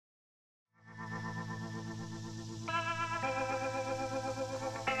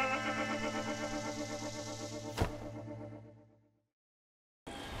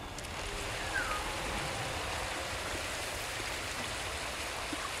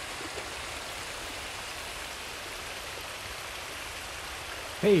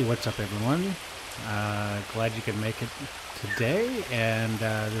Hey, what's up, everyone? Glad you could make it today. And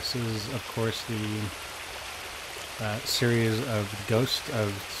this is, of course, the series of Ghost of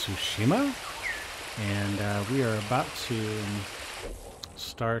Tsushima. And we are about to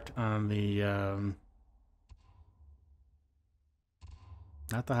start on the,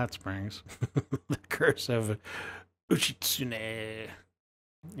 not the hot springs, the curse of UCHITSUNE.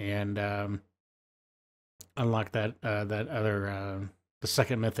 And unlock that, that other, the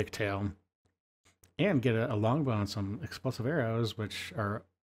second mythic tale. And get a longbow and some explosive arrows, which are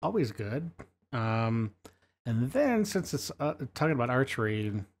always good. And then, since it's talking about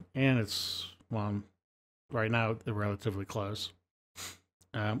archery, and it's, well, right now they're relatively close,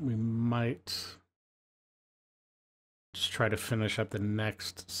 we might just try to finish up the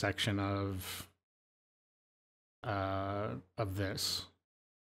next section of this.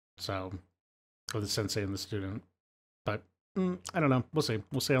 So, of the sensei and the student. But I don't know. We'll see.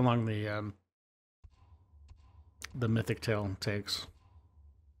 We'll see how long the mythic tale takes.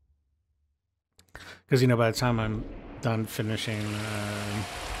 Because, you know, by the time I'm done finishing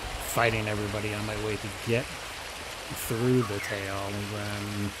fighting everybody on my way to get through the tale,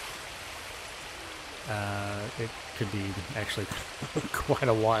 then it could be actually quite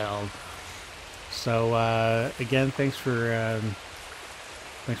a while. So, again, thanks for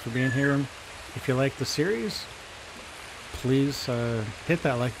being here. If you like the series, please hit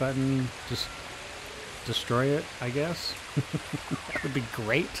that like button. Just destroy it, I guess. That would be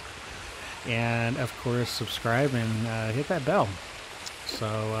great. And of course, subscribe and hit that bell. So,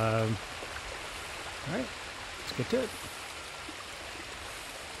 all right, let's get to it.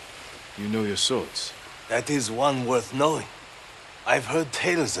 You know your swords. That is one worth knowing. I've heard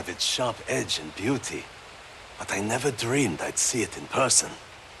tales of its sharp edge and beauty, but I never dreamed I'd see it in person.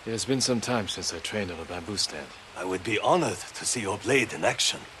 It has been some time since I trained on a bamboo stand. I would be honored to see your blade in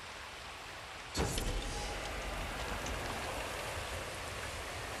action.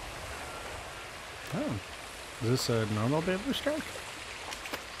 Oh, is this a normal bamboo strike?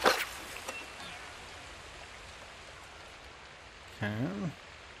 Okay.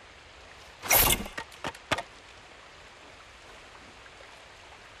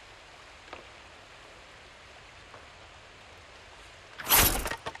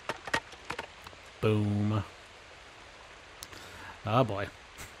 Boom. Oh boy.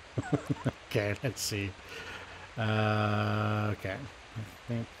 Okay, let's see. Okay. I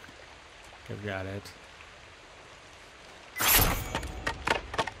think I've got it.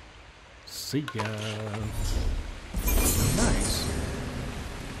 See ya. Nice.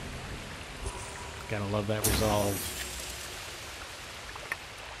 Gotta love that resolve.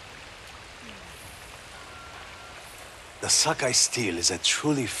 The Sakai steel is a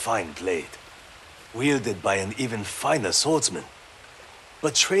truly fine blade, wielded by an even finer swordsman.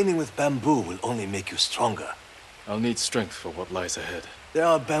 But training with bamboo will only make you stronger. I'll need strength for what lies ahead. There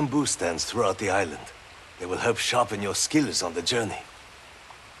are bamboo stands throughout the island. They will help sharpen your skills on the journey.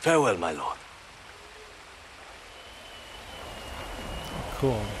 Farewell, my lord.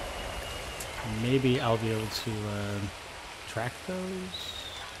 Cool. Maybe I'll be able to track those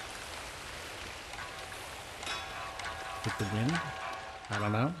with the wind. I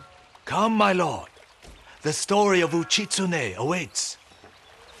don't know. Come, my lord. The story of UCHITSUNE awaits.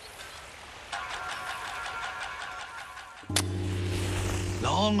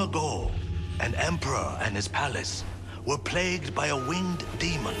 Long ago, an emperor and his palace were plagued by a winged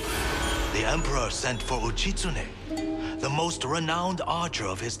demon. The emperor sent for UCHITSUNE, the most renowned archer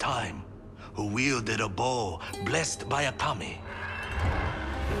of his time, who wielded a bow blessed by a kami.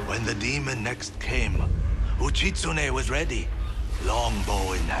 When the demon next came, UCHITSUNE was ready,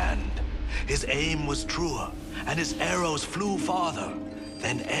 longbow in hand. His aim was truer, and his arrows flew farther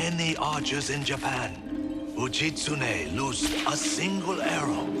than any archers in Japan. UCHITSUNE loosed a single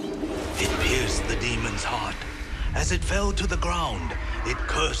arrow. It pierced the demon's heart. As it fell to the ground, it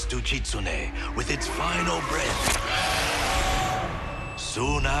cursed UCHITSUNE with its final breath.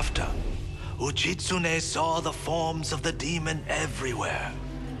 Soon after, UCHITSUNE saw the forms of the demon everywhere.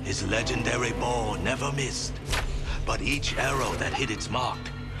 His legendary bow never missed, but each arrow that hit its mark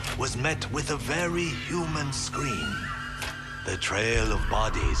was met with a very human scream. The trail of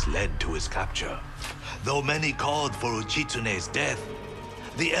bodies led to his capture. Though many called for UCHITSUNE's death,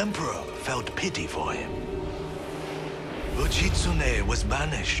 the emperor felt pity for him. UCHITSUNE was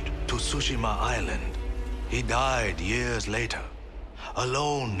banished to Tsushima Island. He died years later,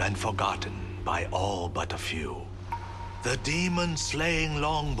 alone and forgotten by all but a few. The demon-slaying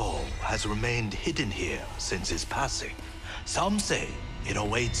longbow has remained hidden here since his passing. Some say it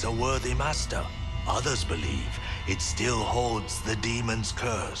awaits a worthy master. Others believe it still holds the demon's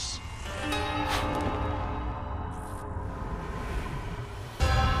curse.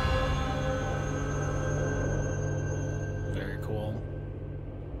 Very cool.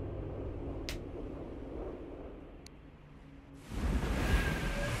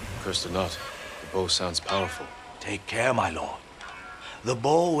 Cursed or not, the bow sounds powerful. Take care, my lord. The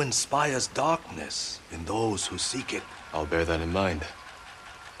bow inspires darkness in those who seek it. I'll bear that in mind.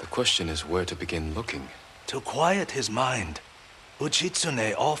 The question is where to begin looking. To quiet his mind,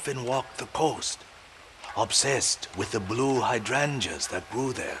 UCHITSUNE often walked the coast, obsessed with the blue hydrangeas that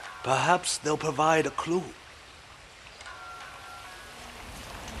grew there. Perhaps they'll provide a clue.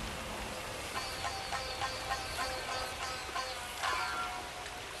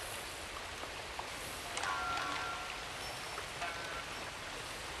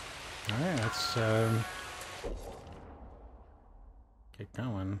 Alright, let's get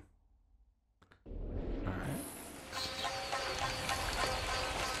going. Alright.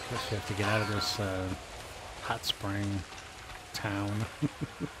 Guess we have to get out of this hot spring town.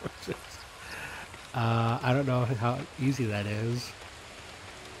 I don't know how easy that is.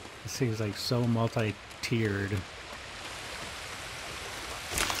 It seems like so multi-tiered.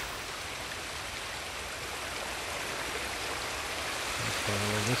 Okay,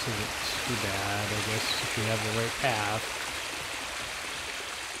 well, this isn't too bad, I guess, if you have the right path.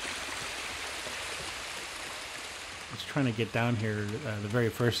 I was trying to get down here the very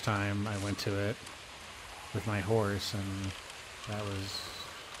first time I went to it with my horse, and that was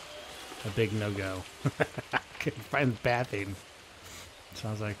a big no-go. I couldn't find the pathing. So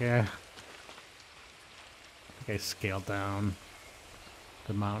I was like, yeah. I think I scaled down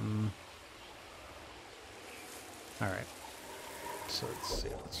the mountain. Alright. So let's see,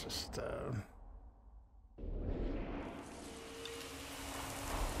 let's just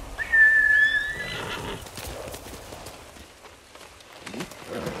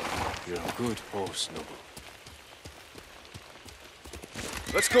You're a good horse, Noble.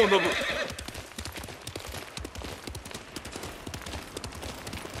 Let's go, Noble!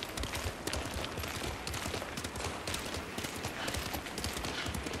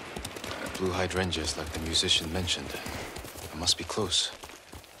 Blue hydrangeas like the musician mentioned. I must be close.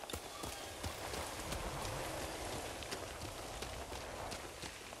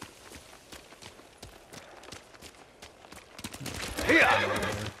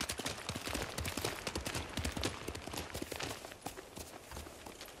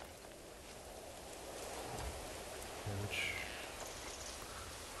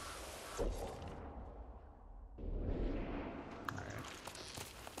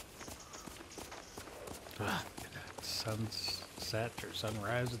 Sunset or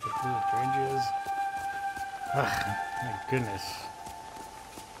sunrise with the blue hydrangeas. Ah, my goodness.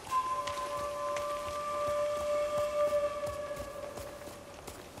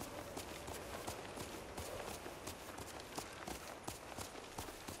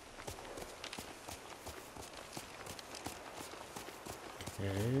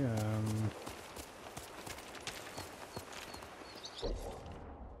 Okay,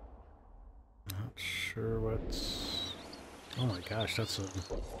 not sure what's... Oh my gosh, that's a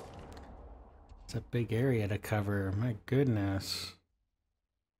big area to cover. My goodness.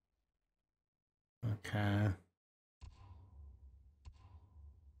 Okay.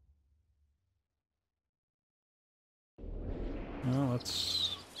 Well,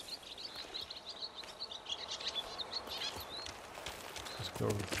 let's go.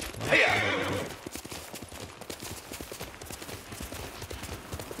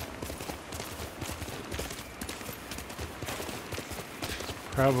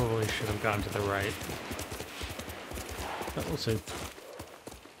 Probably should have gone to the right. But we'll see.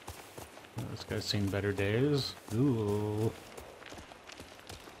 This guy's seen better days. Ooh.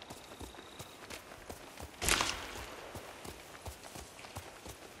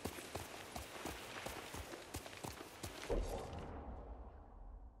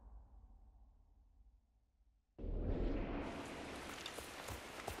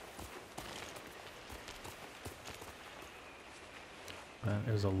 That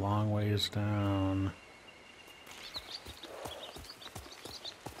is a long ways down.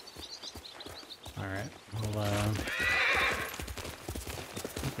 Alright, we'll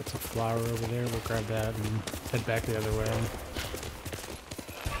it's a flower over there, we'll grab that and head back the other way.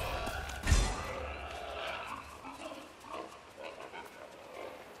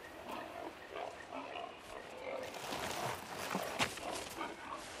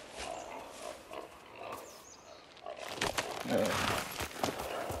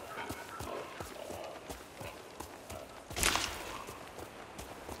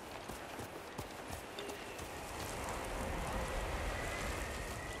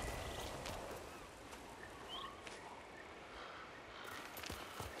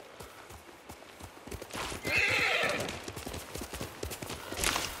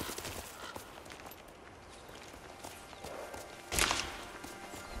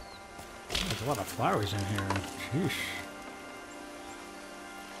 There's a lot of flowers in here. Sheesh.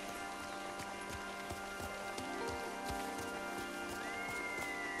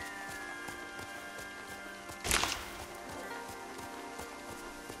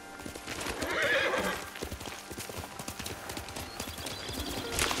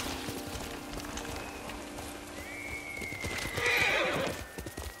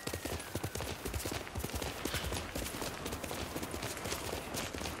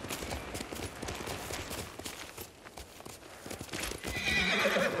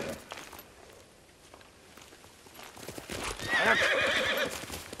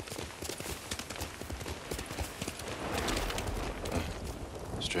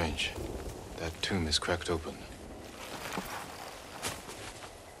 Strange. That tomb is cracked open.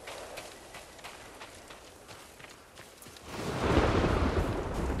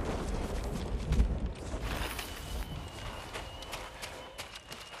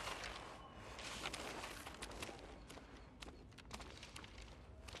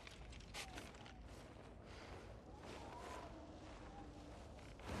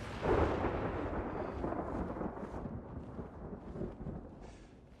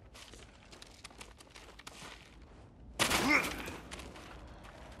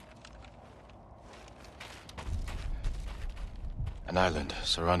 An island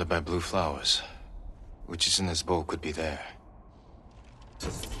surrounded by blue flowers. UCHITSUNE's bow could be there.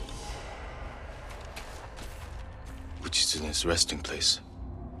 UCHITSUNE's resting place.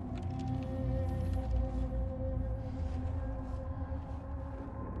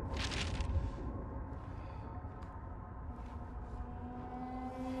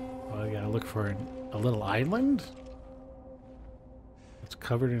 Well, I gotta look for a little island. It's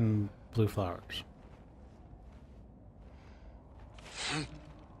covered in blue flowers.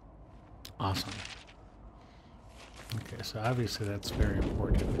 Awesome. Okay, so obviously that's very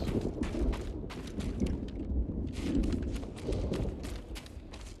important.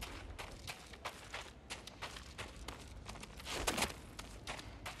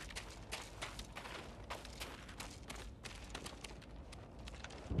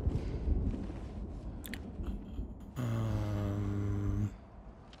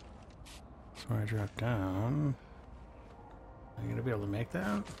 So when I drop down, am I gonna be able to make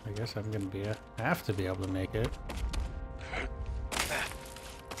that? I guess I'm gonna have to be able to make it.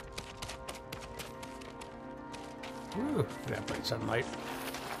 Woo, that bright sunlight.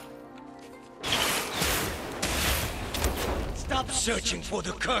 Stop searching for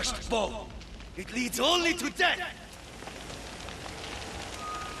the cursed bow. It leads only to death.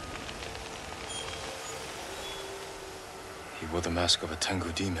 He wore the mask of a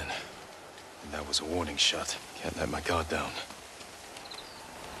Tengu demon. And that was a warning shot. Can't let my guard down.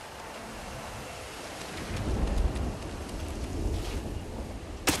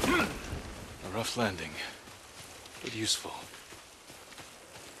 A rough landing, but useful.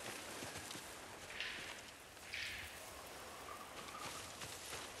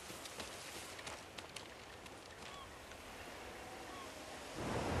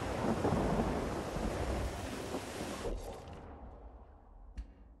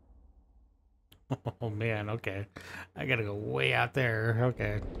 Oh man, okay. I gotta go way out there.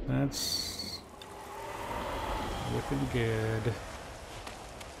 Okay, that's looking good.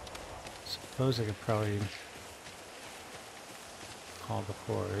 Suppose I could probably call the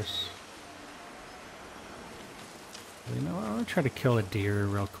horse. You know what? I'm gonna try to kill a deer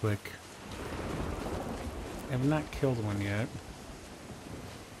real quick. I have not killed one yet.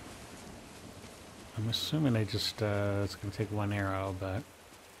 I'm assuming I just, it's gonna take one arrow, but...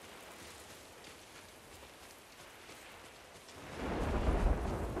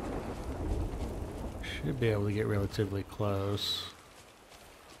 should be able to get relatively close.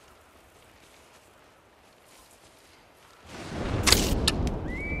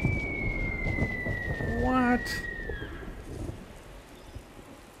 What?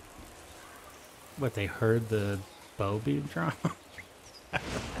 What, they heard the bow being drawn?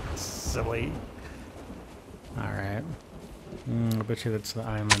 Silly. Alright. I bet you that's the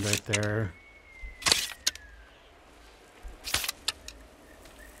island right there.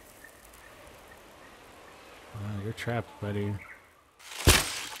 Oh, you're trapped, buddy.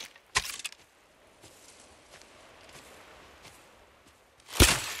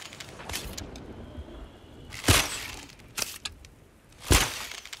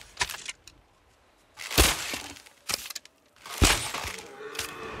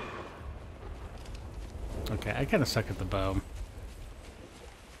 Okay, I kind of suck at the bow.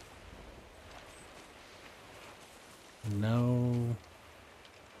 No.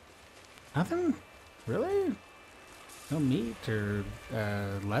 Nothing? Really? No meat or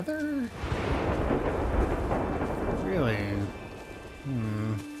leather? Really?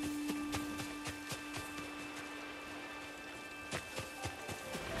 Hmm.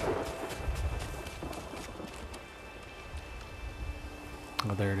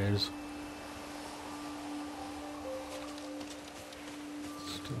 Oh, there it is.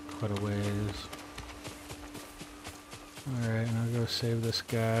 Still quite a ways. Alright, I'll go save this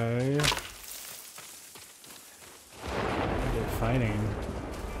guy. They're fighting.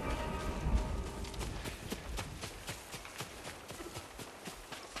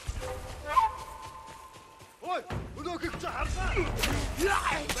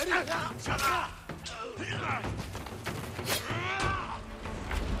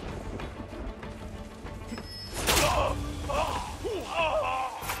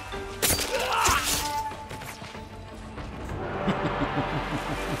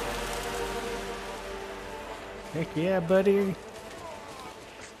 Heck yeah, buddy.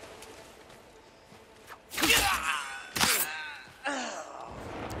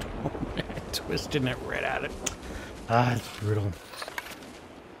 Oh man, twisting it right at it. Ah, it's brutal.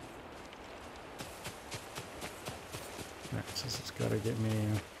 Alright, so it's gotta get me.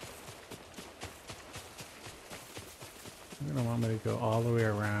 They're gonna want me to go all the way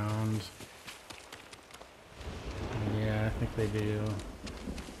around. Yeah, I think they do.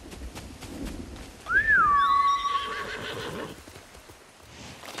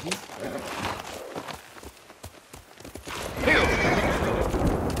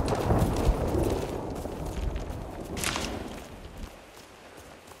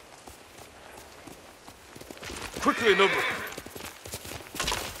 Quickly, noble.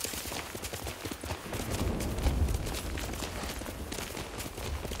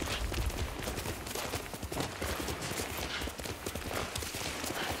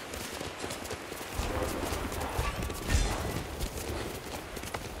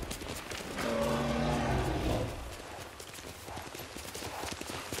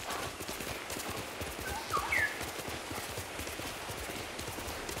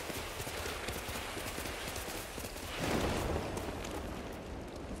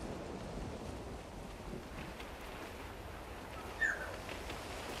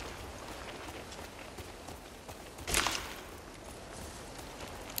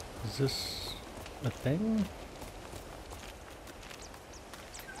 Is this a thing?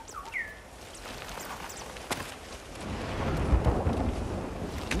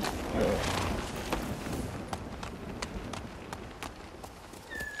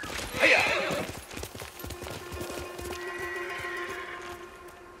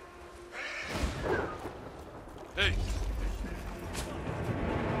 Hey.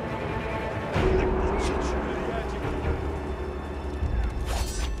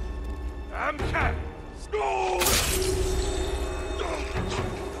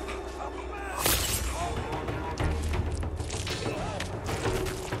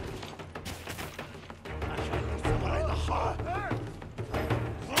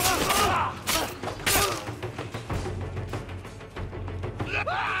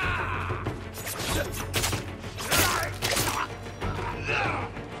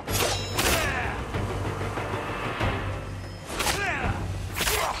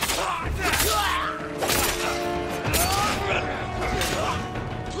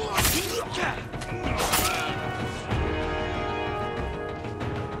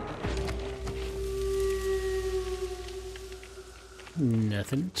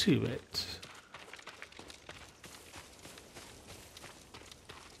 Nothing to it.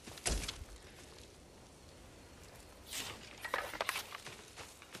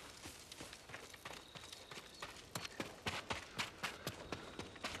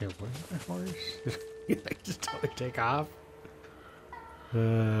 Okay, where's my horse? You like just totally take off?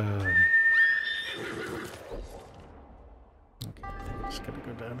 Okay, I just gotta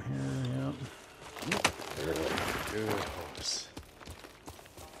go down here, yep. Good horse.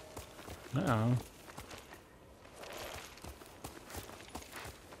 Uh-oh.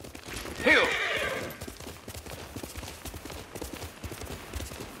 Hill.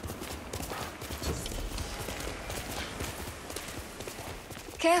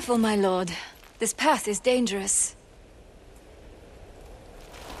 Careful, my lord. This path is dangerous.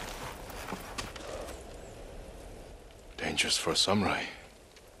 Dangerous for a samurai,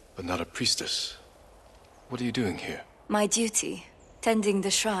 but not a priestess. What are you doing here? My duty, tending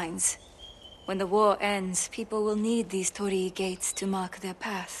the shrines. When the war ends, people will need these torii gates to mark their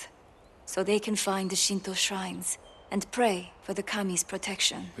path, so they can find the Shinto shrines and pray for the kami's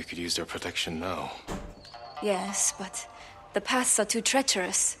protection. We could use their protection now. Yes, but the paths are too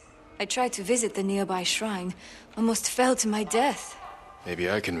treacherous. I tried to visit the nearby shrine, almost fell to my death.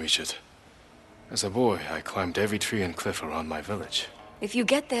 Maybe I can reach it. As a boy, I climbed every tree and cliff around my village. If you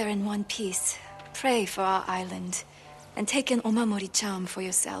get there in one piece, pray for our island, and take an Omamori charm for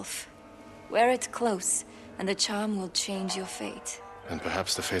yourself. Wear it close, and the charm will change your fate. And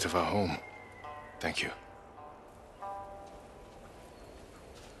perhaps the fate of our home. Thank you.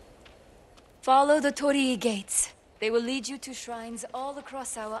 Follow the Torii gates. They will lead you to shrines all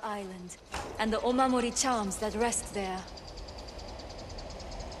across our island, and the Omamori charms that rest there.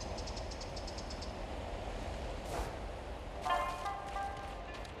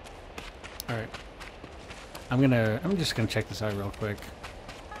 Alright. I'm just gonna check this out real quick.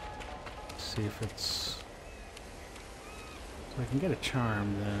 See if it's... So I can get a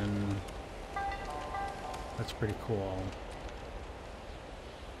charm, then... That's pretty cool.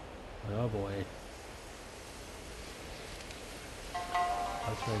 Oh boy.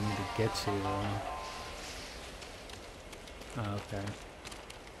 That's where I need to get to. Oh, okay.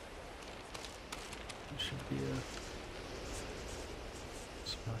 There should be a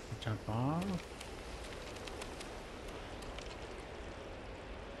spot to jump off.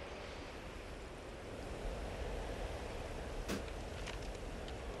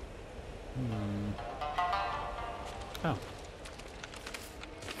 Oh.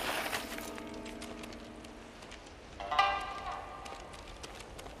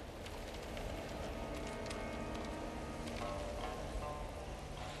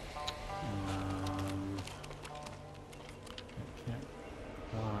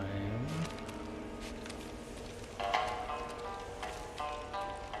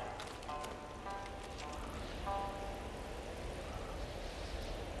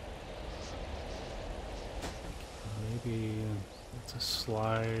 Maybe it's a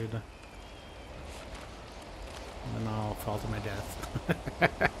slide, and then I'll fall to my death.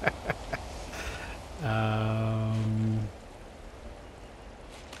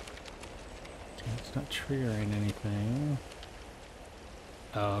 It's not triggering anything.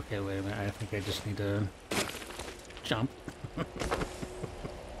 Oh, okay, wait a minute. I think I just need to jump.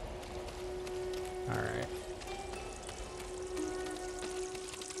 Alright.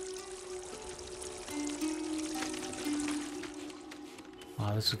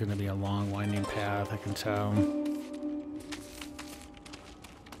 Wow, this is going to be a long, winding path, I can tell.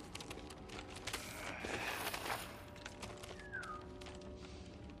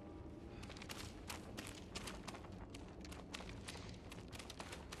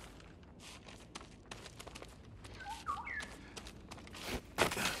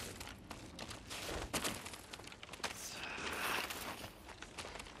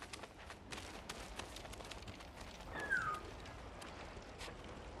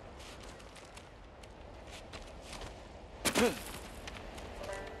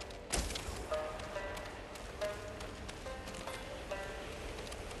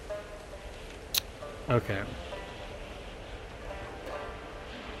 Okay.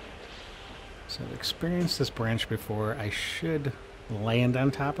 So I've experienced this branch before. I should land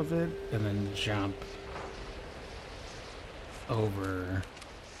on top of it and then jump over.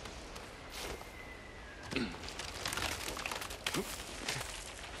 Okay.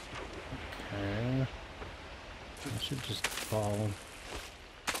 I should just fall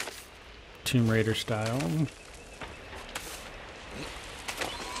Tomb Raider style.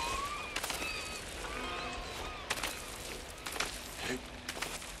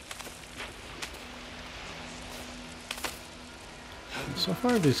 So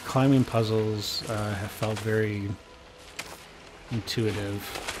far, these climbing puzzles have felt very intuitive.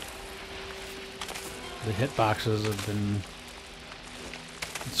 The hitboxes have been...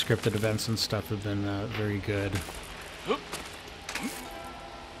 scripted events and stuff have been very good. Oh,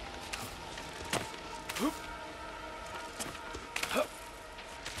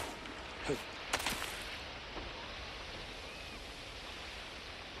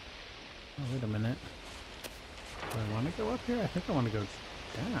 wait a minute. Do I want to go up here? I think I want to go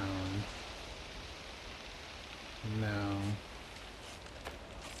down. No.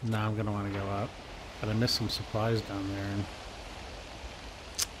 No, I'm going to want to go up. But I missed some supplies down there.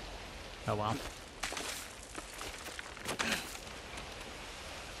 Oh well.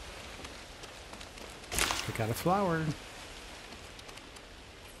 We got a flower.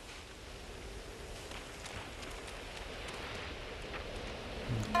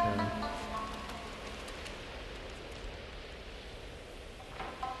 Okay.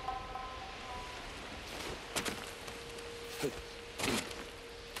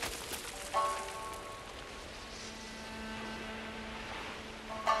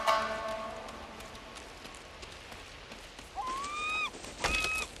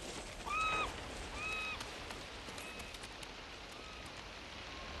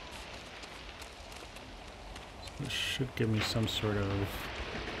 This should give me some sort of...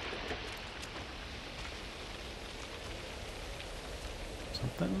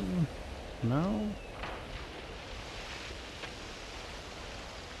 something? No?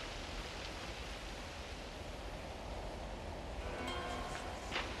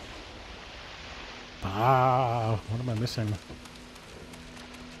 Ah, what am I missing?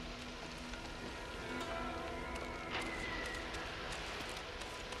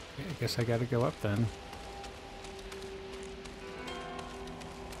 I guess I gotta go up then.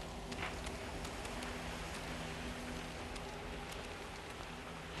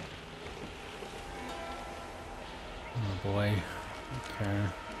 Oh boy. Okay.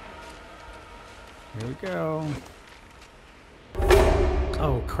 Here we go.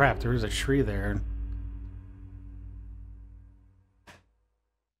 Oh crap, there is a tree there.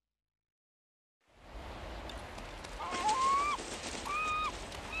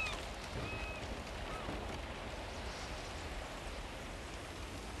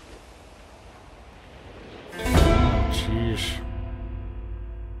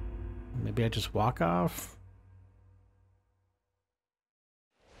 Maybe I just walk off?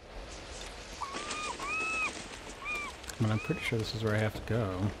 I mean, I'm pretty sure this is where I have to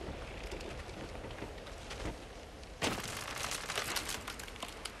go.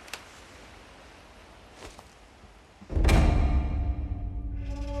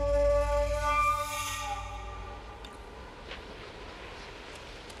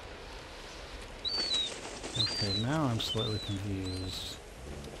 Okay, now I'm slightly confused.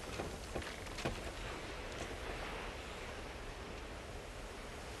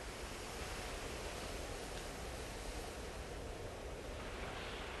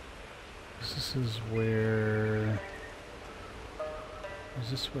 This is where...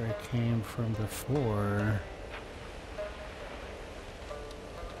 Is this where I came from before?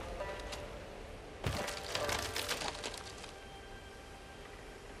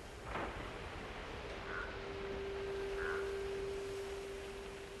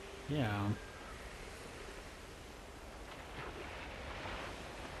 Yeah.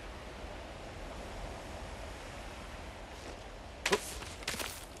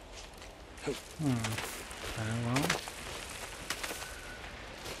 Well.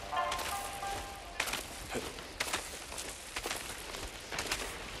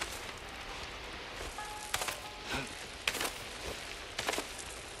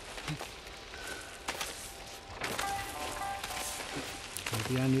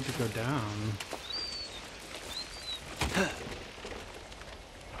 Maybe I need to go down.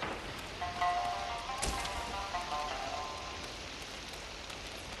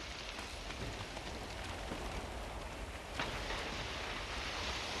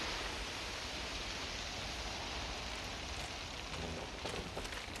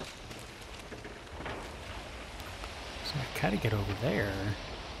 So I gotta get over there.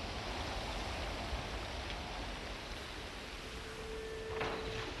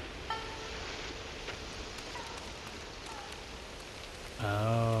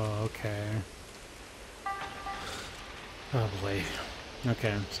 Oh, okay. Oh boy.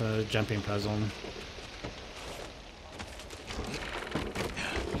 Okay, so jumping puzzle.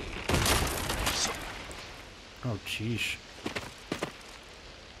 Oh, jeez.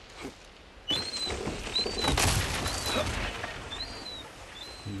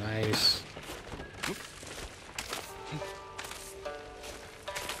 Nice.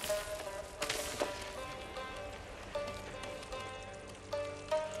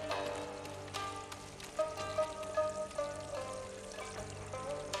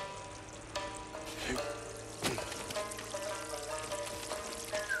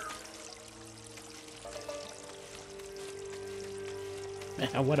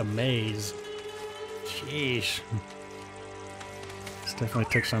 Man, what a maze. Sheesh. This definitely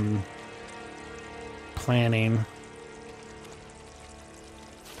took some planning.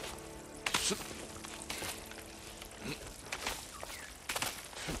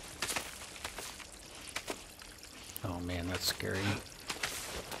 Oh man, that's scary.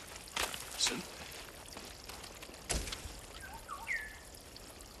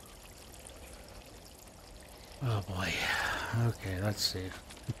 Oh boy. Okay, let's see.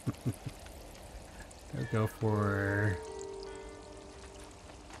 I'll go for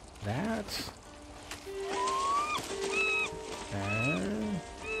that.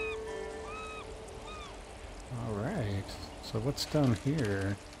 Alright. So what's down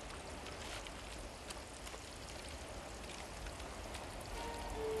here?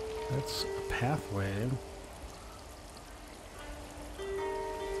 That's a pathway.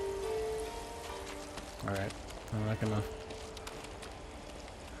 Alright. I'm not gonna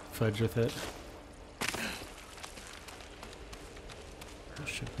fudge with it. This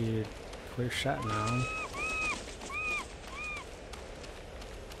should be a clear shot now.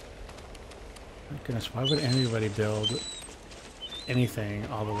 My goodness, why would anybody build anything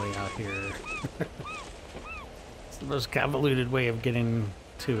all the way out here? It's the most convoluted way of getting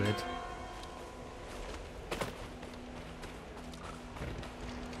to it.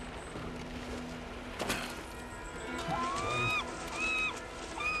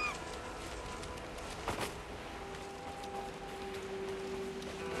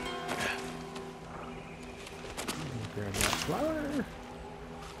 Grab that flower.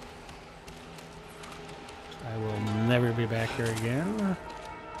 I will never be back here again.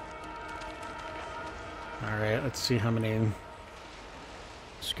 Alright, let's see how many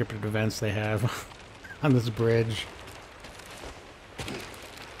scripted events they have on this bridge.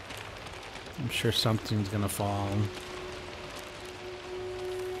 I'm sure something's gonna fall.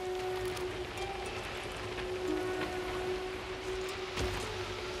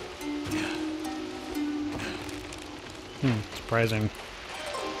 Surprising.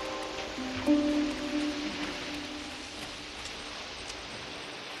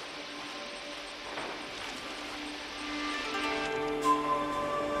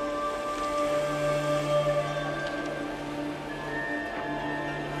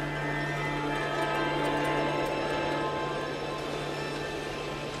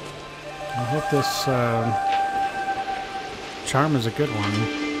 I hope this charm is a good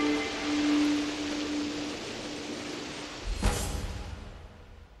one.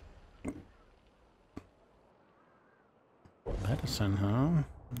 Medicine, huh?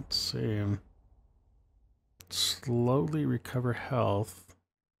 Let's see. Slowly recover health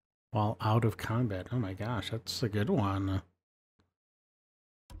while out of combat. Oh my gosh, that's a good one.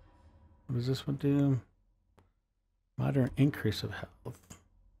 What does this one do? Moderate increase of health.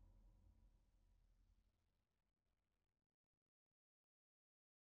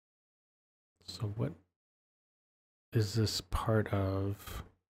 So what is this part of?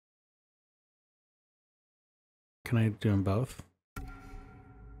 Can I do them both?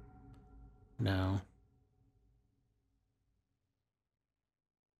 No.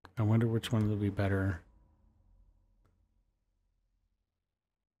 I wonder which one would be better.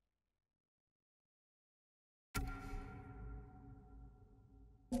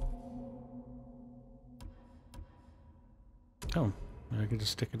 Oh, I can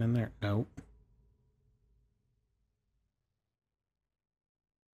just stick it in there. Nope.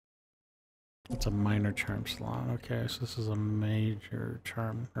 It's a minor charm slot. Okay, so this is a major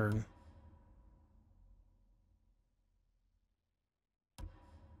charm.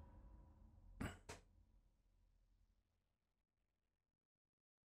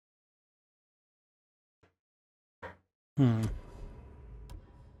 I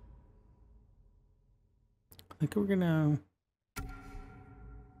think we're gonna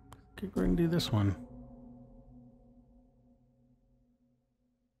do this one.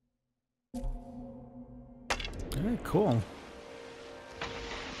 Very cool.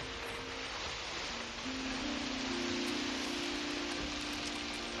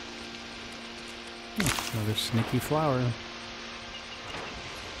 Another sneaky flower.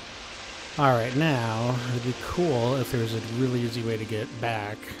 Alright, now, it'd be cool if there was a really easy way to get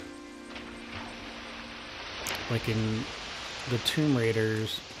back. Like in the Tomb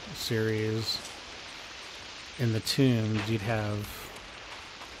Raiders series, in the tombs, you'd have...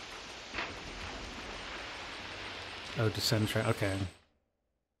 Oh, descend track. Okay.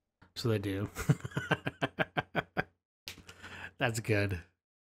 So they do. That's good.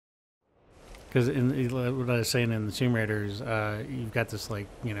 Because in what I was saying in the Tomb Raiders, you've got this, like,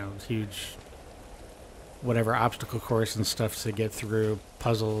 you know, huge, whatever, obstacle course and stuff to get through,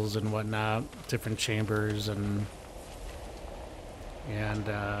 puzzles and whatnot, different chambers and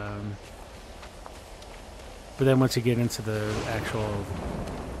but then once you get into the actual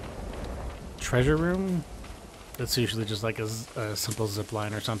treasure room, it's usually just like a simple zip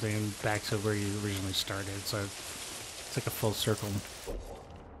line or something back to where you originally started. So it's like a full circle,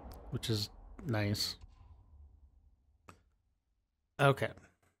 which is nice. Okay.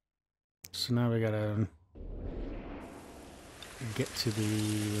 So now we gotta get to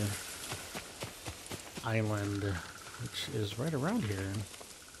the island, which is right around here.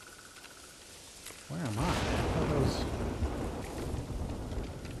 Where am I? I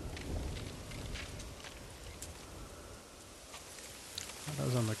thought that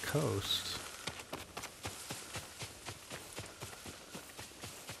was on the coast.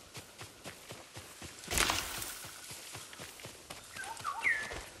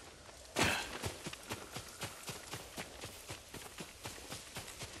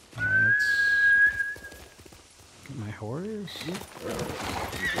 Alright, let's get my horse. You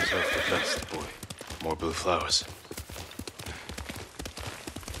deserve the best, boy. More blue flowers.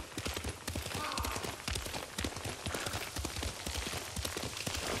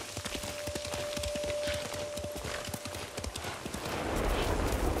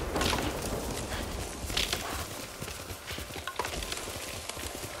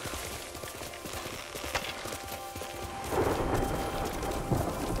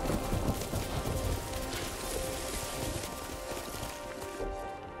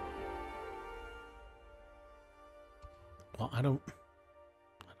 Well, I don't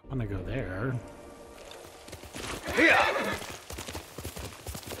want to go there.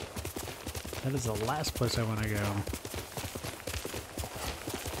 That is the last place I want to go. Alright.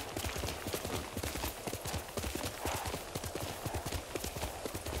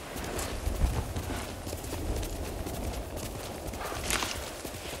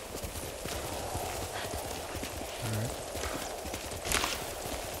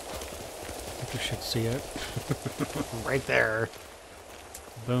 I think you should see it. Right there.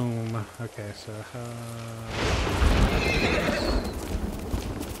 Boom. Okay, so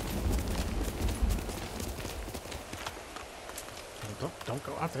don't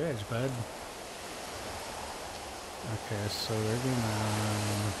go off the edge, bud. Okay, so they're gonna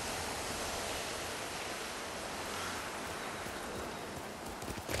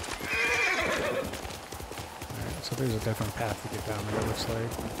Alright, so there's a different path to get down there, it looks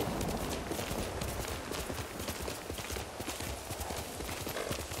like.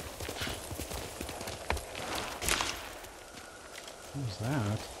 What was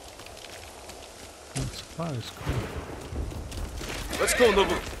that? Oh, supplies, cool. Let's go,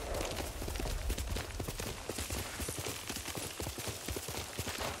 Nobu.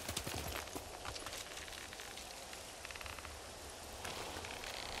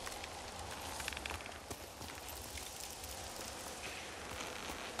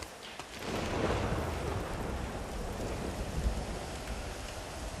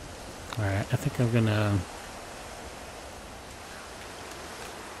 Alright, I think I'm gonna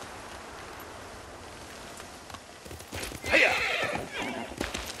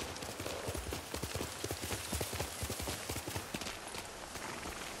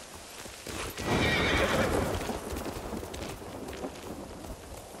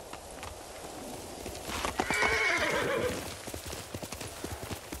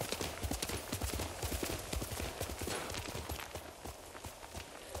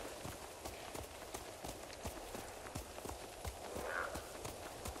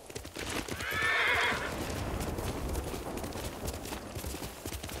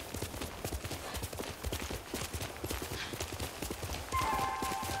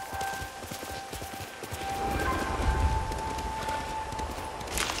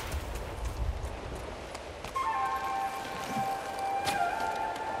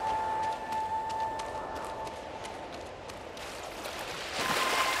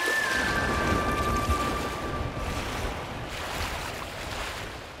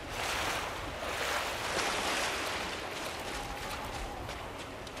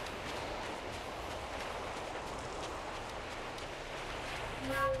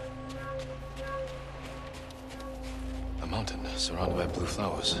A mountain surrounded by blue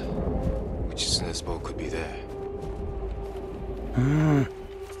flowers. UCHITSUNE's bow could be there. Are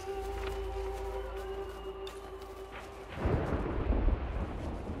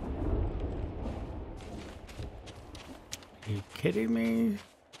you kidding me?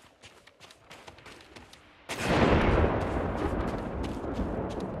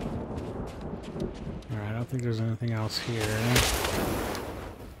 Alright, I don't think there's anything else here.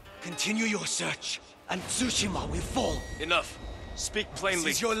 Continue your search, and Tsushima will fall. Enough. Speak plainly.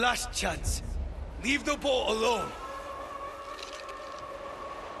 This is your last chance. Leave the boat alone.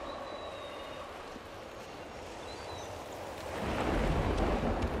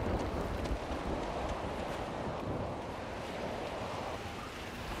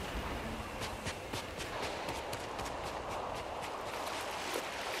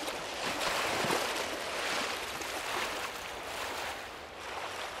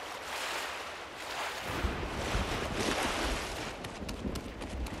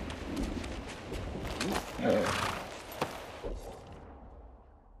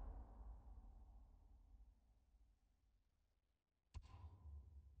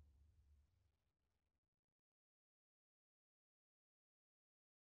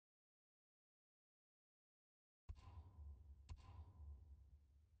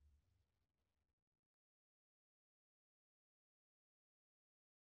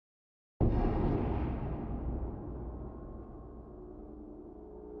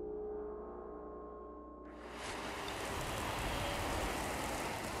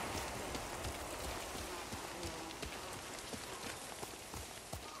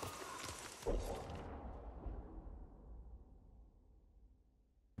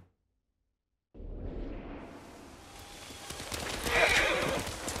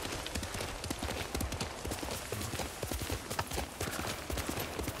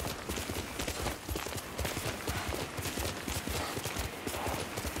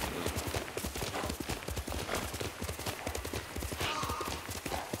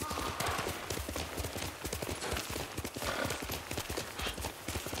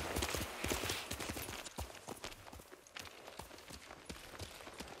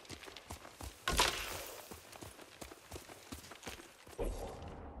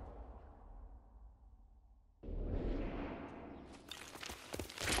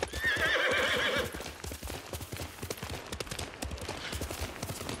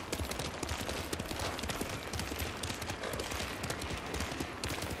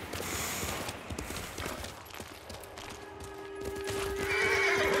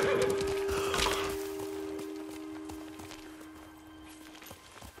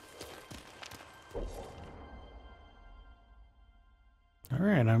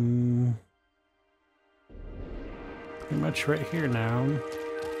 much right here now.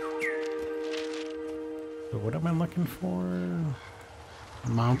 So what am I looking for? A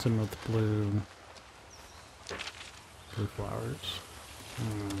mountain with blue flowers.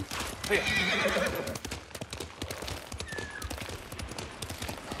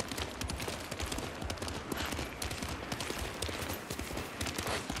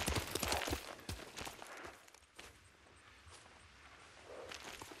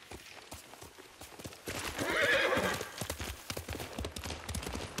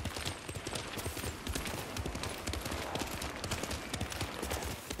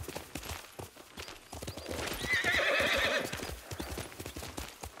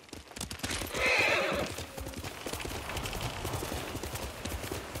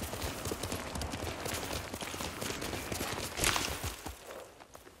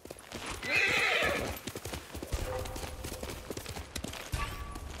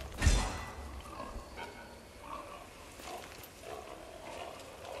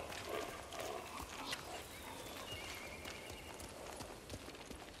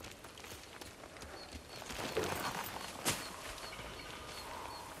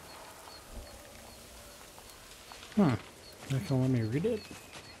 Not gonna let me read it?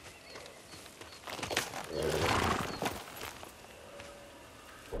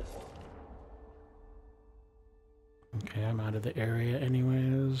 Okay, I'm out of the area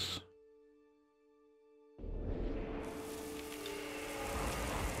anyways.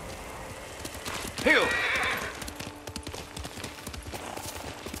 Heal!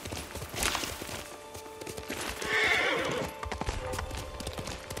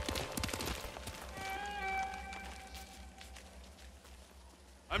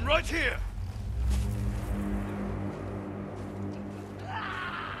 I'm right here!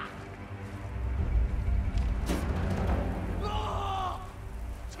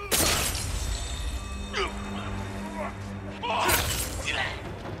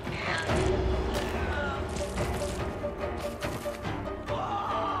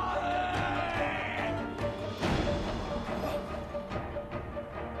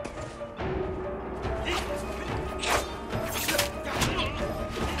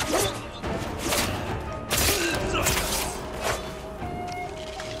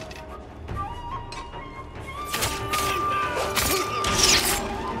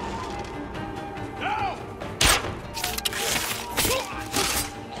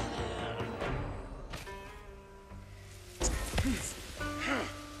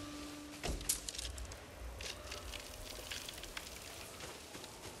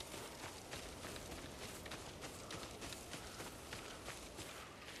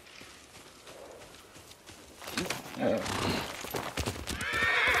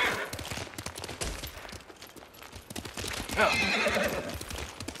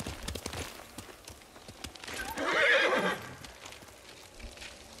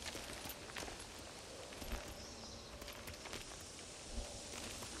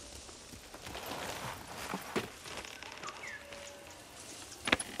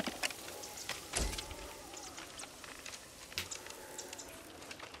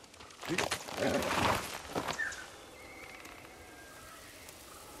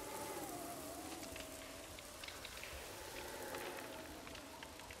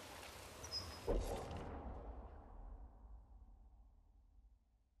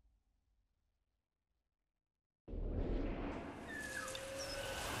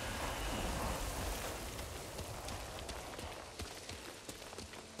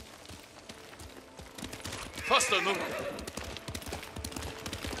 Faster, no!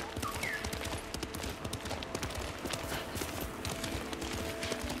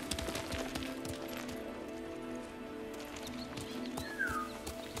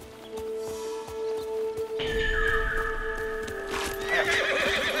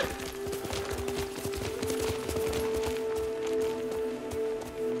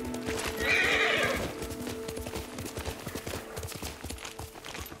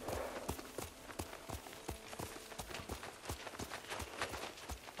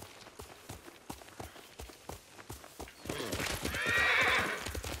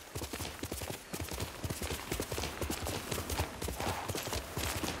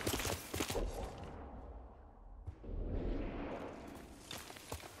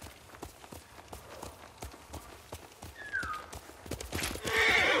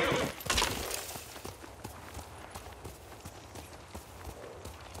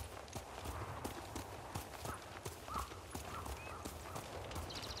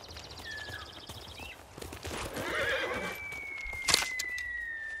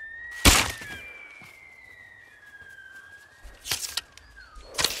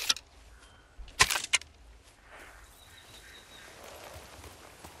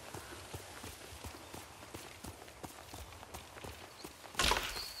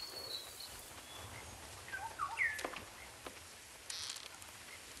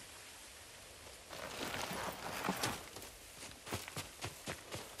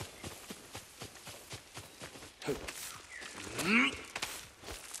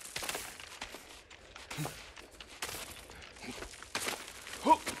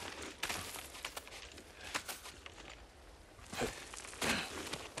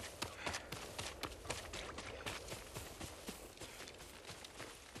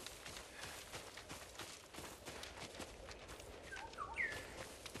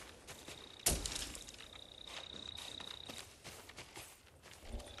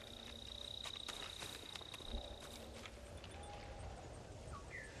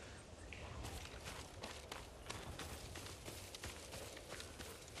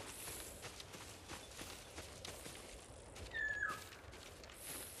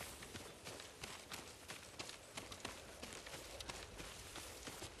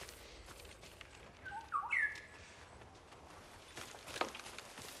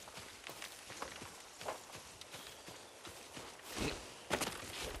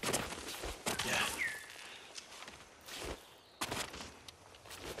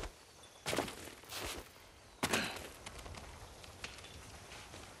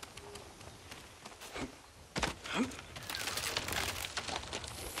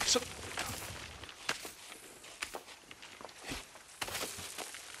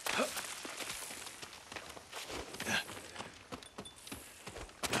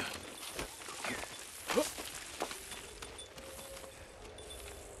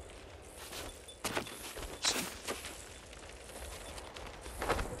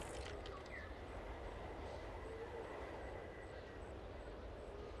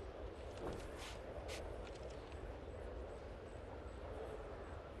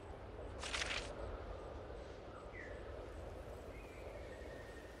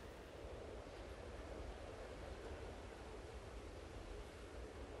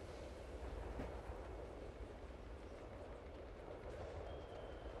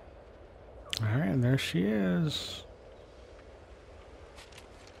 Alright, and there she is.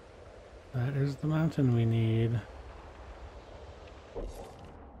 That is the mountain we need. I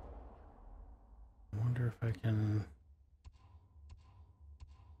wonder if I can...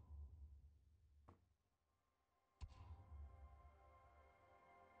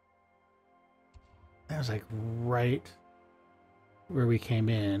 That was like right where we came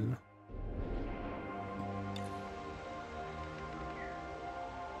in.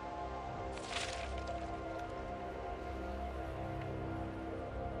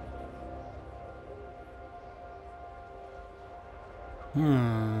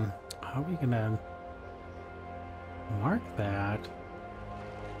 How are we gonna mark that?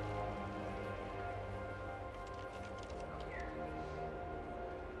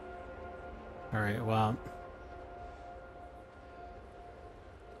 All right, well,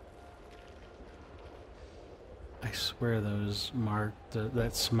 I swear those marked,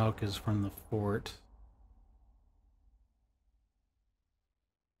 that smoke is from the fort.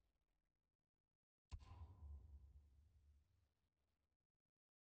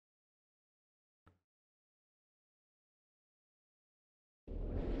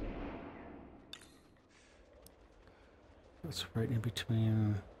 It's right in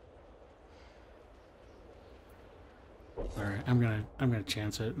between. All right, I'm gonna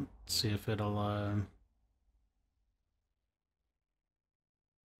chance it. See if it'll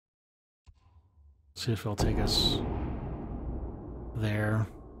see if it'll take us there.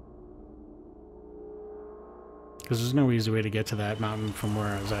 Because there's no easy way to get to that mountain from where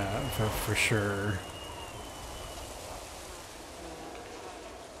I was at, for sure.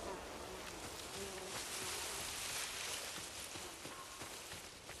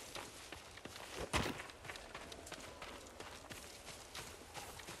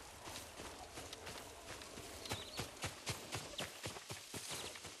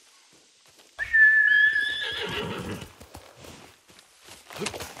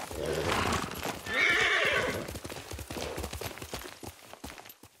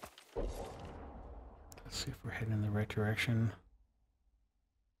 Let's see if we're heading in the right direction.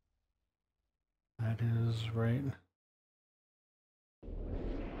 That is right.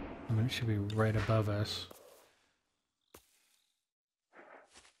 I mean, it should be right above us.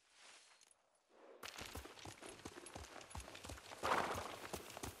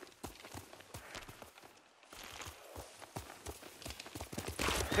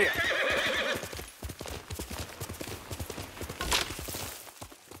 Here.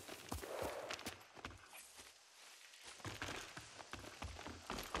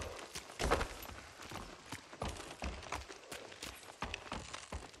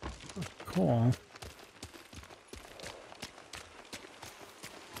 Cool.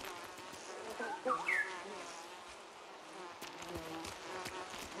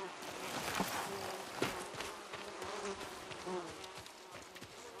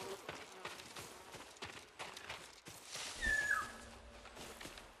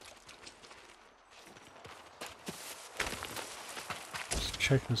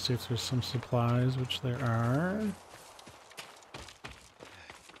 check and see if there's some supplies, which there are.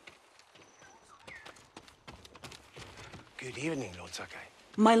 Good evening, Lord Sakai.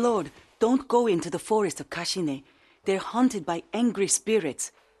 My lord, don't go into the forest of Kashine. They're haunted by angry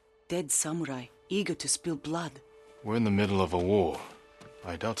spirits. Dead samurai, eager to spill blood. We're in the middle of a war.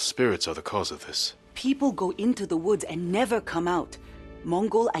 I doubt spirits are the cause of this. People go into the woods and never come out.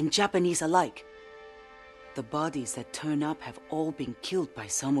 Mongol and Japanese alike. The bodies that turn up have all been killed by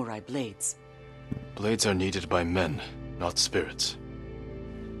samurai blades. Blades are needed by men, not spirits.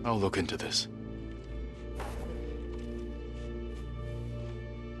 I'll look into this.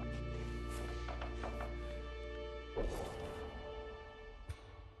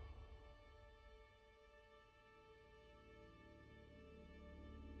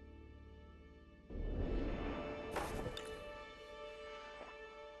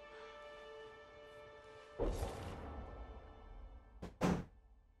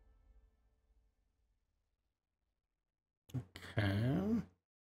 Okay.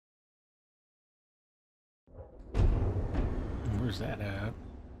 Where's that at?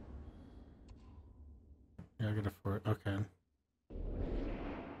 Yeah, I got it for it. Okay.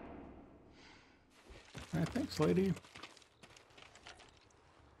 Alright, thanks, lady.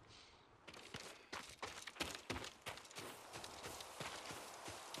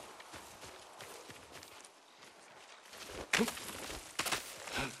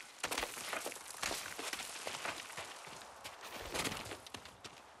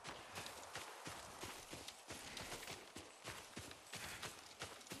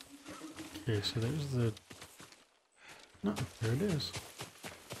 Okay, so there's the... No, there it is.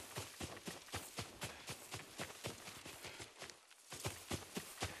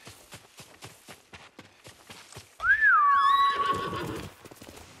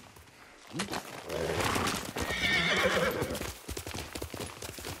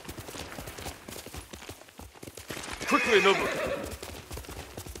 Quickly, Nobu!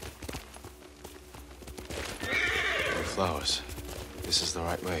 Flowers. This is the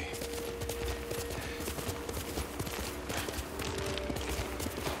right way.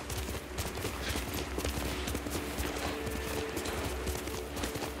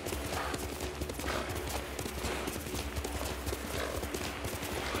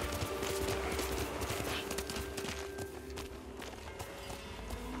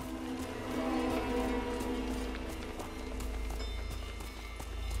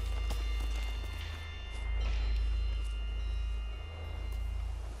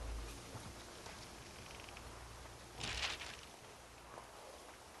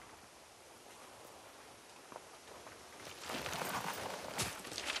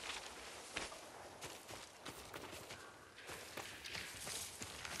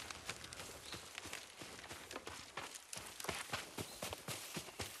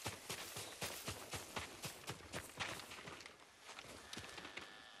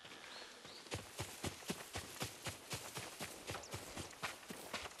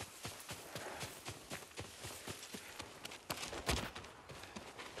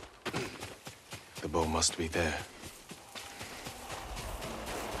 The bow must be there.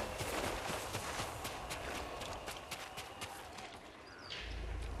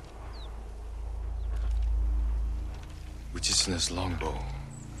 UCHITSUNE's longbow.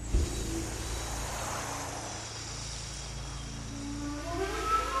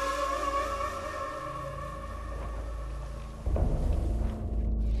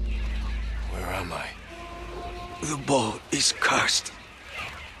 Where am I? The bow is cursed.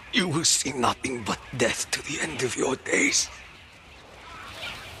 You will see nothing but death to the end of your days.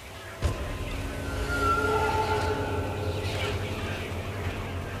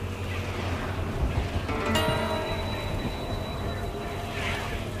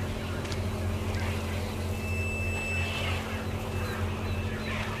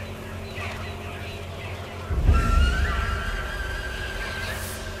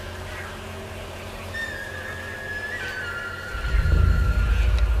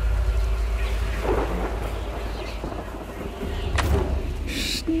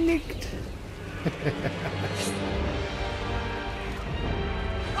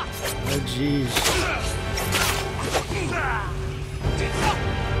 Oh, jeez.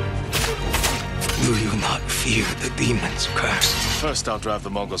 Do you not fear the demon's curse? First, I'll drive the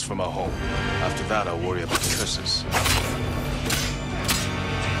Mongols from our home. After that, I'll worry about curses.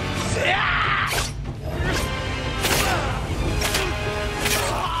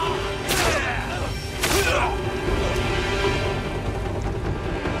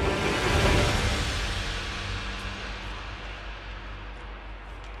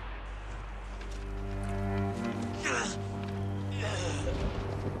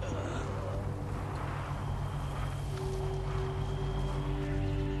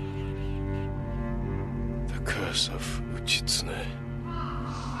 curse of UCHITSUNE.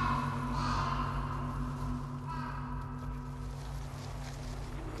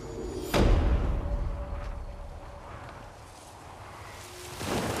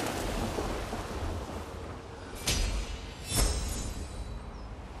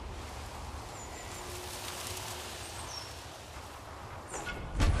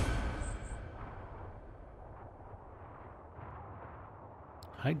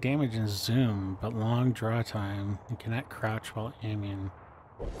 High damage and zoom, but long draw time. You cannot crouch while aiming.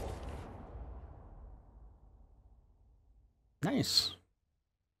 Nice.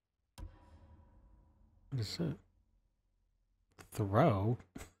 What is it? Throw?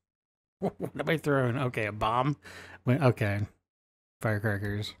 What am I throwing? Okay, a bomb? Okay.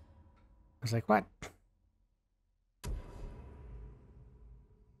 Firecrackers. I was like, what?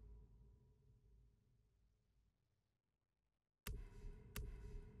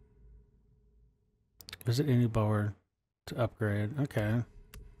 Visit any bower to upgrade. Okay.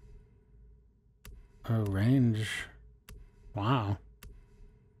 Oh, range. Wow.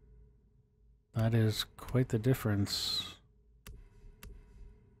 That is quite the difference.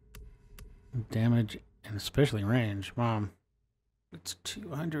 Damage and especially range. Wow. It's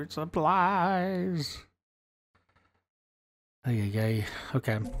 200 supplies. Ay.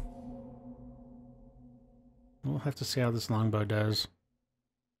 Okay. We'll have to see how this longbow does.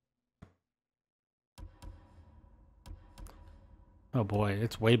 Oh boy,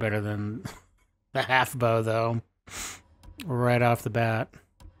 it's way better than the half bow though. Right off the bat.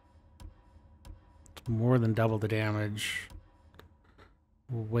 It's more than double the damage.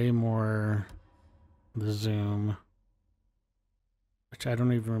 Way more the zoom. Which I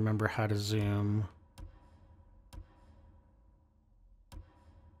don't even remember how to zoom.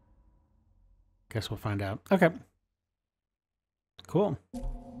 Guess we'll find out. Okay. Cool.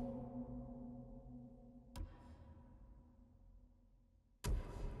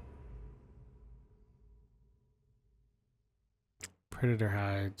 Predator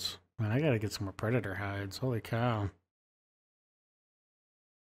hides. Man, I gotta get some more predator hides. Holy cow.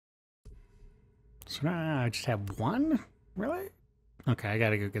 So now I just have one? Really? Okay, I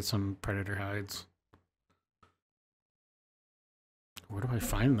gotta go get some predator hides. Where do I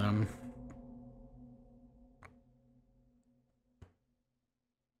find them?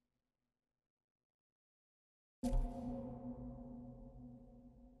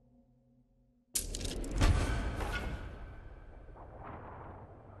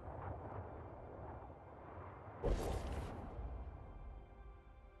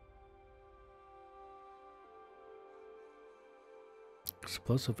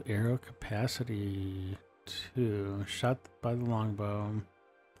 Explosive arrow capacity 2. Shot by the longbow.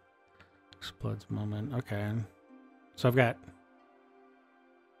 Explodes moment. Okay. So I've got...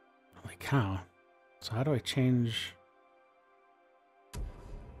 Holy cow. So how do I change...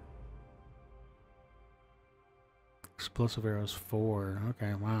 Explosive arrows 4.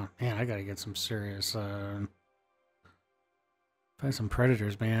 Okay, wow. Man, I gotta get some serious... Find some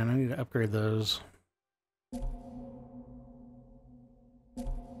predators, man. I need to upgrade those.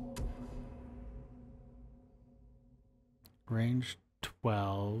 Range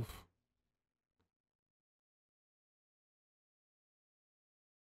 12.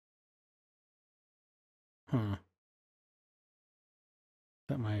 Huh. Is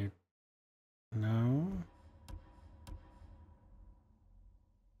that my... No?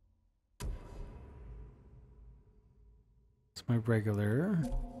 It's my regular.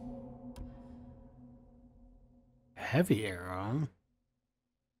 Heavy arrow.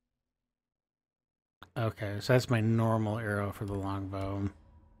 Okay, so that's my normal arrow for the longbow.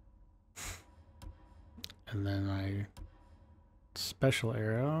 And then my special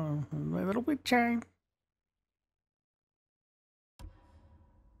arrow, my little witch chain.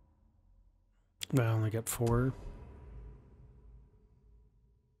 I only get 4.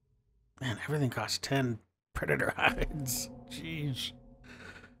 Man, everything costs 10 predator hides. Jeez.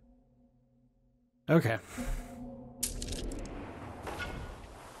 Okay.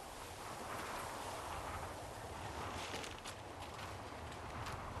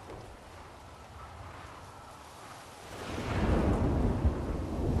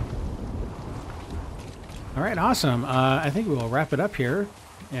 All right, awesome. I think we'll wrap it up here.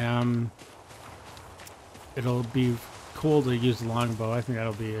 It'll be cool to use the longbow. I think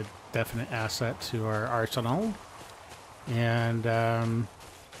that'll be a definite asset to our arsenal. And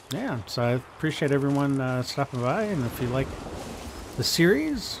yeah, so I appreciate everyone stopping by. And if you like the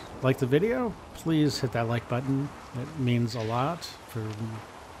series, like the video, please hit that like button. It means a lot for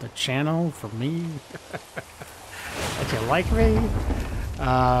the channel, for me, that you like me.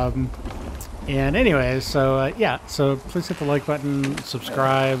 And anyways, so yeah, so please hit the like button,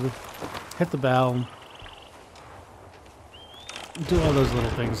 subscribe, hit the bell, do all those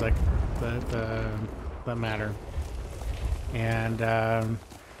little things like that matter. And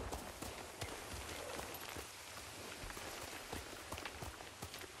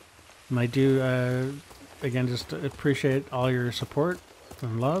I do again just appreciate all your support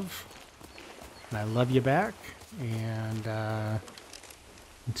and love, and I love you back. And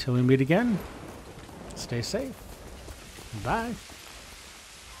until we meet again, stay safe. Bye.